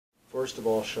First of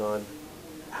all, Sean,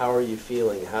 how are you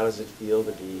feeling? How does it feel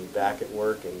to be back at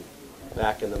work and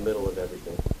back in the middle of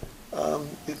everything?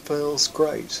 It feels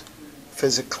great.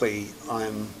 Physically,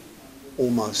 I'm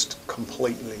almost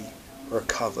completely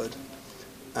recovered,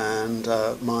 and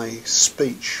my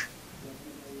speech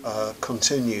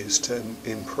continues to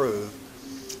improve.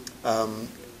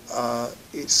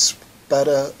 It's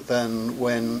better than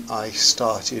when I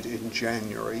started in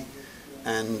January,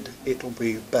 and it'll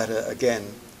be better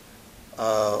again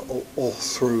all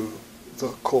through the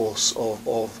course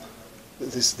of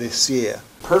this year.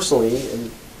 Personally, and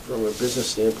from a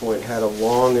business standpoint, had a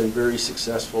long and very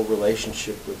successful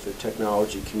relationship with the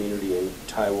technology community in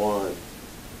Taiwan.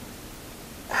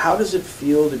 How does it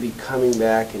feel to be coming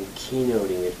back and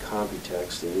keynoting at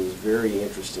Computex in these very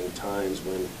interesting times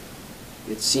when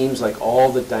it seems like all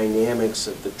the dynamics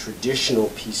of the traditional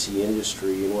PC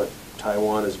industry and what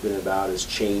Taiwan has been about is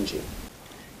changing?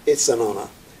 It's an honor.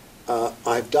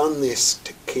 I've done this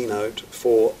keynote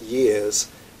for years,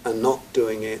 and not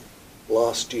doing it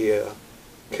last year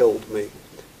killed me.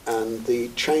 And the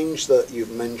change that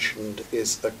you've mentioned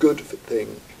is a good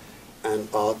thing, and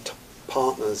our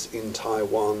partners in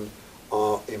Taiwan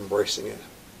are embracing it.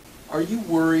 Are you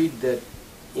worried that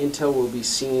Intel will be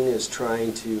seen as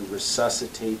trying to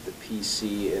resuscitate the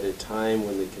PC at a time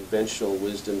when the conventional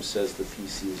wisdom says the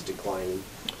PC is declining?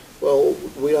 Well,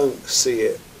 we don't see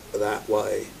it that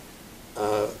way.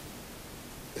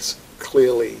 It's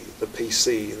clearly the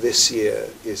PC this year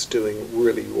is doing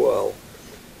really well,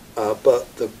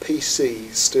 but the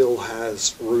PC still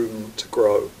has room to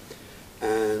grow,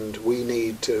 and we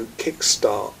need to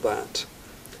kickstart that.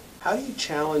 How do you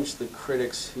challenge the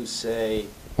critics who say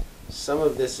some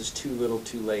of this is too little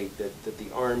too late, that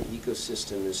the ARM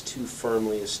ecosystem is too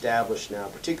firmly established now,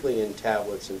 particularly in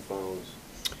tablets and phones?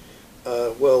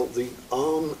 Well, the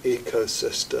ARM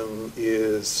ecosystem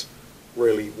is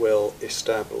really well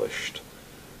established,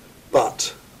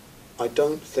 but I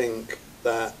don't think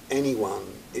that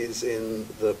anyone is in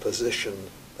the position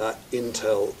that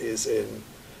Intel is in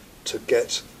to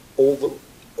get all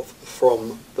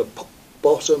from the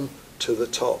bottom to the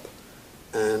top.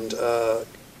 And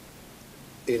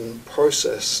in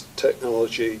process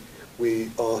technology,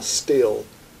 we are still,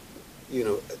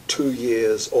 2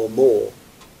 years or more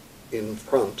in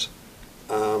front.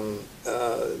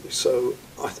 So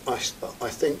I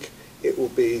think it will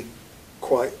be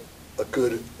quite a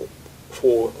good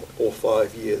 4 or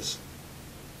 5 years.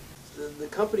 The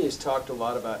company has talked a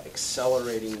lot about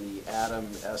accelerating the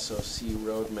Atom SoC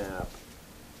roadmap,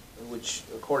 which,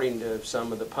 according to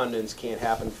some of the pundits, can't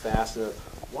happen fast enough.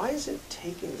 Why is it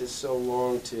taking this so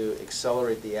long to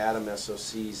accelerate the Atom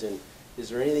SoCs, and is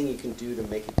there anything you can do to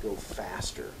make it go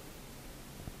faster?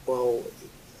 Well,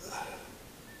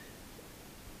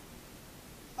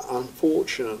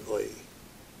 unfortunately,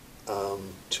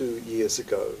 2 years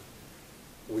ago,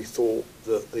 we thought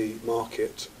that the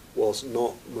market was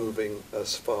not moving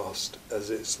as fast as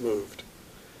it's moved.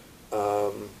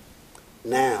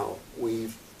 Now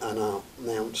we've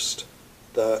announced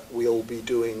that we'll be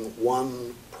doing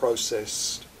one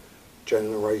process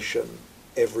generation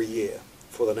every year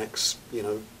for the next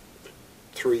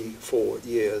 3-4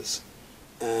 years,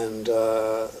 and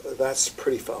that's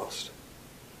pretty fast,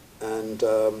 and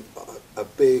a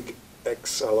big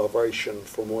acceleration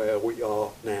from where we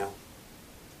are now.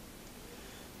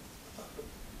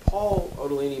 Paul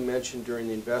Otellini mentioned during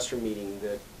the investor meeting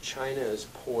that China is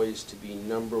poised to be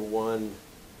 #1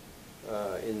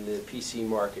 in the PC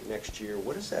market next year.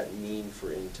 What does that mean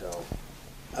for Intel?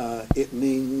 It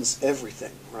means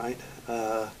everything, right?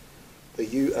 The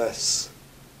US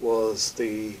was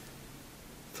the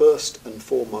first and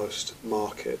foremost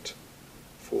market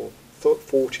for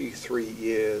 43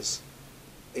 years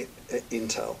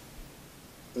Intel.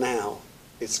 Now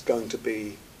it's going to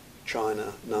be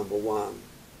China #1.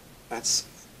 That's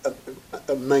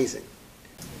amazing.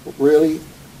 Really,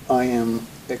 I am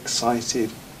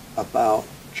excited about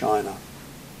China.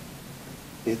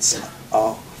 It's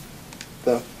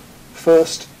the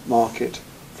first market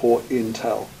for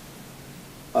Intel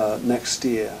next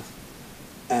year,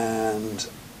 and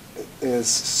there's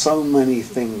so many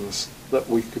things that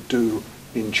we could do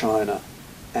in China,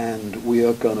 and we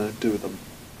are going to do them.